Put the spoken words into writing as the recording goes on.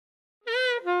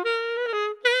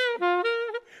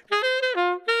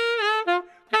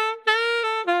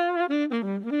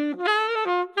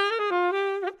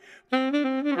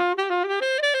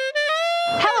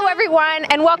everyone,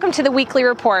 and welcome to the Weekly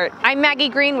Report. I'm Maggie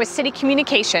Green with City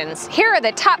Communications. Here are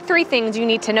the top 3 things you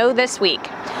need to know this week.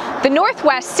 The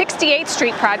Northwest 68th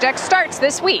Street project starts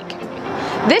this week.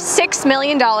 This $6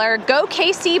 million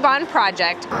GOKC Bond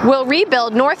Project will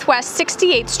rebuild Northwest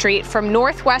 68th Street from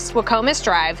Northwest Waukomis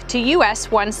Drive to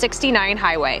US 169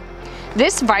 Highway.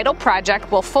 This vital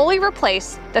project will fully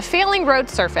replace the failing road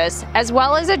surface as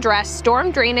well as address storm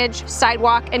drainage,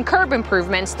 sidewalk, and curb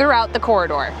improvements throughout the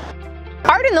corridor.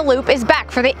 Art in the Loop is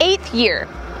back for the 8th year.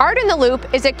 Art in the Loop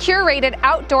is a curated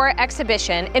outdoor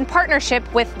exhibition in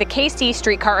partnership with the KC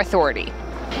Streetcar Authority.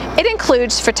 It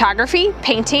includes photography,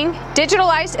 painting,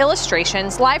 digitalized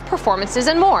illustrations, live performances,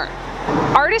 and more.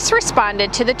 Artists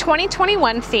responded to the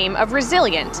 2021 theme of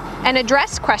resilient and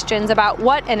addressed questions about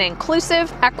what an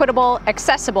inclusive, equitable,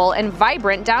 accessible, and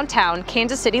vibrant downtown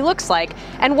Kansas City looks like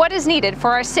and what is needed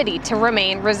for our city to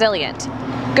remain resilient.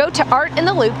 Go to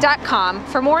artintheloop.com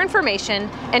for more information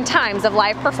and times of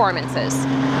live performances.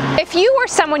 If you or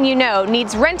someone you know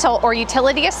needs rental or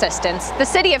utility assistance, the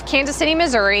City of Kansas City,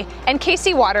 Missouri and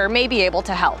KC Water may be able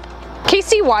to help.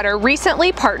 KC Water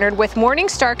recently partnered with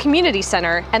Morningstar Community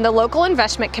Center and the Local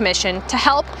Investment Commission to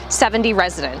help 70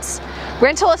 residents.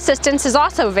 Rental assistance is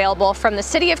also available from the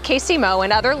City of KCMO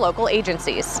and other local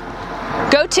agencies.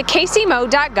 Go to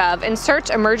kcmo.gov and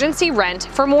search emergency rent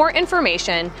for more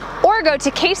information, or go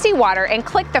to KC Water and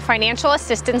click the financial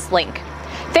assistance link.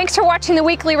 Thanks for watching the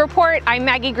Weekly Report. I'm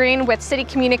Maggie Green with City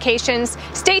Communications.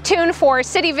 Stay tuned for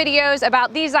city videos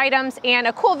about these items and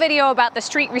a cool video about the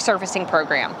street resurfacing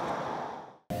program.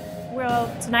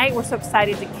 Well, tonight we're so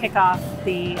excited to kick off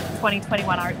the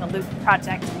 2021 Art in the Loop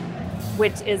project,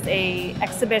 which is an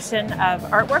exhibition of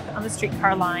artwork on the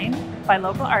streetcar line by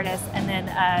local artists, and then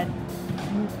an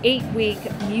 8-week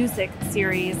music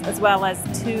series, as well as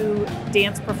 2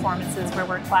 dance performances where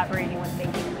we're collaborating with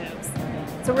Making Moves.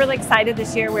 So we're really excited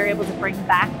this year. We're able to bring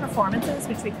back performances,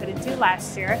 which we couldn't do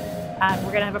last year.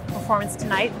 We're going to have a performance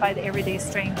tonight by the Everyday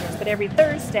Strangers, but every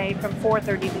Thursday from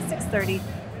 4:30 to 6:30,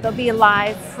 there'll be a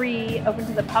live, free, open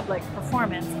to the public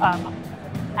performance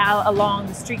along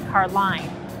the streetcar line.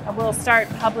 And we'll start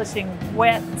publishing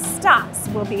what stops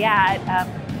we'll be at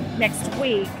next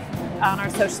week on our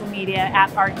social media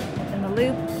at Art in the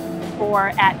Loop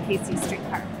or at KC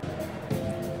Streetcar.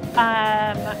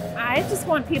 I just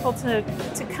want people to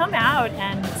come out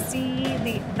and see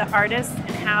the artists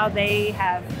and how they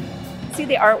see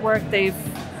the artwork they've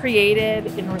created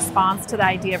in response to the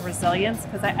idea of resilience,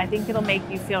 because I think it'll make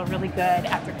you feel really good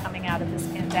after coming out of this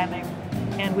pandemic.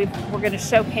 And we're going to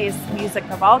showcase music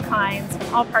of all kinds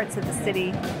from all parts of the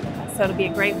city, so it'll be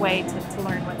a great way to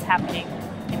learn what's happening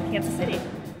in Kansas City.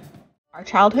 Our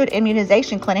childhood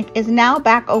immunization clinic is now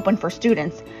back open for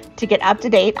students to get up to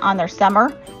date on their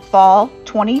summer, fall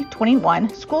 2021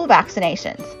 school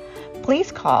vaccinations.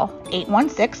 Please call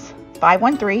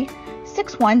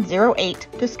 816-513-6108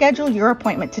 to schedule your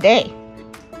appointment today.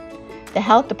 The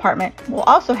health department will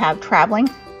also have traveling,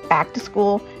 back to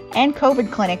school, and COVID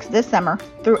clinics this summer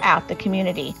throughout the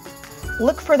community.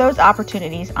 Look for those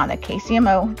opportunities on the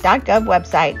kcmo.gov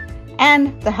website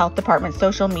and the health department's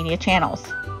social media channels.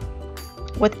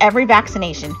 With every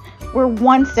vaccination, we're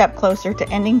one step closer to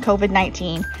ending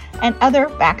COVID-19 and other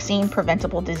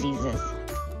vaccine-preventable diseases.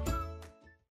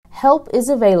 Help is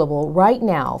available right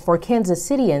now for Kansas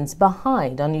Cityans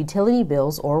behind on utility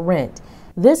bills or rent.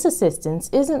 This assistance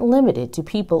isn't limited to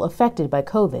people affected by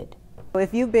COVID.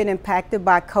 If you've been impacted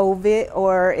by COVID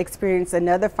or experienced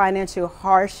another financial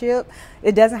hardship,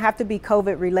 it doesn't have to be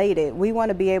COVID related. We want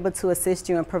to be able to assist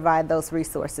you and provide those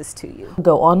resources to you.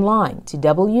 Go online to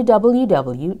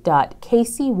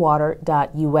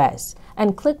www.kcwater.us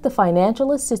and click the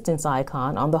financial assistance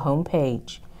icon on the home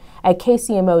page. At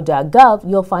kcmo.gov,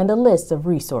 you'll find a list of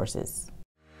resources.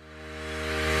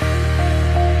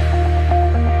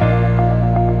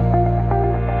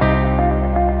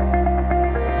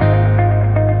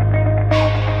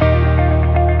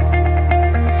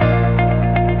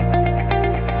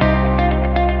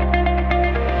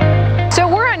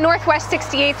 Northwest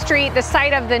 68th Street, the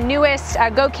site of the newest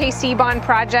GOKC Bond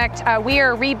Project. We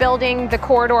are rebuilding the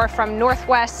corridor from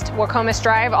Northwest Waukomis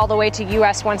Drive all the way to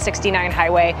US 169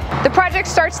 Highway. The project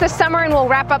starts this summer and will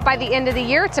wrap up by the end of the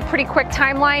year. It's a pretty quick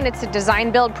timeline. It's a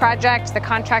design build project. The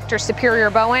contractor Superior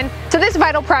Bowen. So this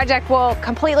vital project will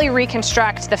completely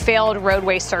reconstruct the failed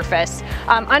roadway surface.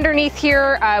 Underneath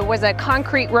here was a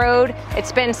concrete road.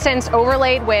 It's been since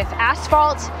overlaid with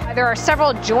asphalt. There are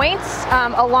several joints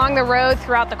along the road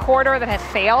throughout the corridor that have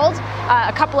failed.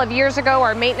 A couple of years ago,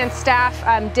 our maintenance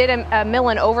staff did a mill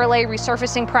and overlay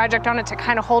resurfacing project on it to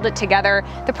kind of hold it together.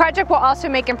 The project will also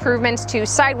make improvements to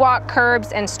sidewalk,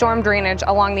 curbs, and storm drainage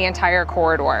along the entire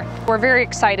corridor. We're very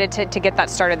excited to get that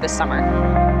started this summer.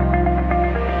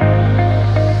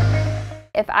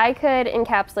 If I could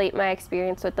encapsulate my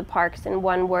experience with the parks in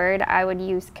one word, I would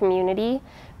use community,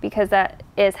 because that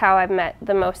is how I've met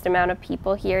the most amount of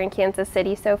people here in Kansas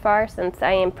City so far, since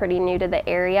I am pretty new to the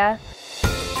area.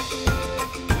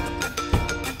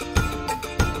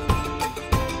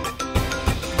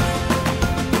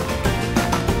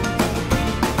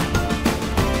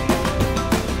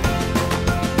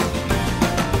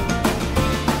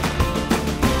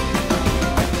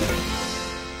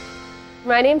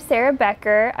 My name's Sarah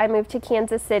Becker. I moved to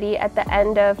Kansas City at the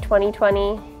end of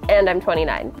 2020, and I'm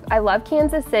 29. I love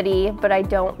Kansas City, but I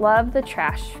don't love the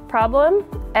trash problem.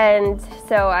 And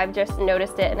so I've just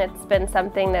noticed it, and it's been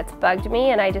something that's bugged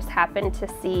me, and I just happened to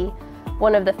see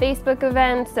one of the Facebook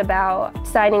events about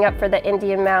signing up for the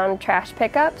Indian Mound trash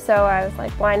pickup. So I was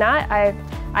like, why not? I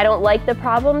don't like the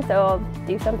problem, so I'll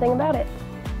do something about it.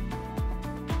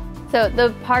 So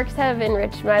the parks have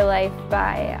enriched my life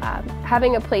by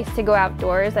having a place to go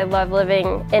outdoors. I love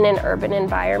living in an urban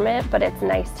environment, but it's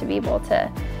nice to be able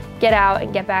to get out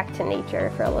and get back to nature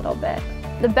for a little bit.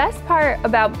 The best part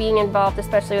about being involved,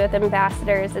 especially with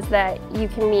ambassadors, is that you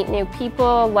can meet new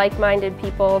people, like-minded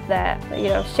people that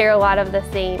share a lot of the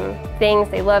same things.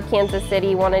 They love Kansas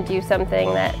City, want to do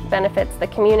something that benefits the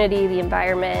community, the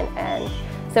environment, and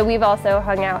so we've also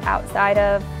hung out outside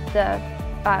of the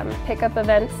pickup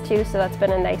events too, so that's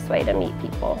been a nice way to meet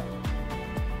people.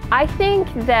 I think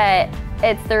that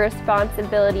it's the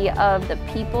responsibility of the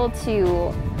people to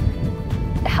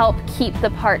help keep the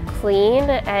park clean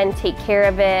and take care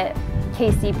of it.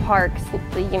 KC Parks,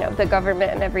 the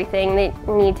government and everything, they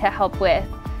need to help with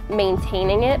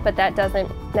maintaining it, but that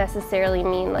doesn't necessarily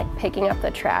mean like picking up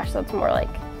the trash. So it's more like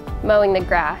mowing the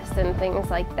grass and things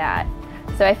like that.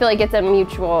 So I feel like it's a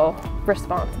mutual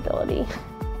responsibility.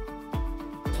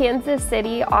 Kansas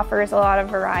City offers a lot of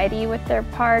variety with their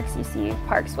parks. You see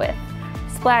parks with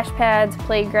splash pads,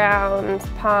 playgrounds,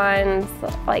 ponds,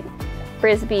 like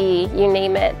Frisbee, you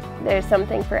name it. There's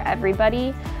something for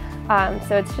everybody.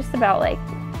 So it's just about like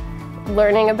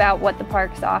learning about what the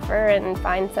parks offer and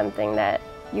find something that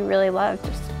you really love.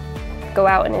 Just go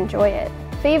out and enjoy it.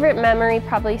 Favorite memory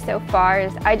probably so far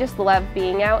is I just love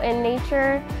being out in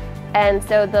nature. And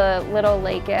so the little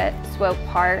lake at Swope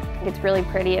Park, it's really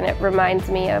pretty and it reminds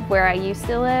me of where I used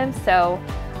to live. So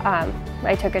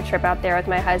I took a trip out there with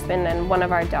my husband and one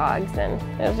of our dogs, and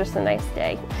it was just a nice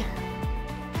day.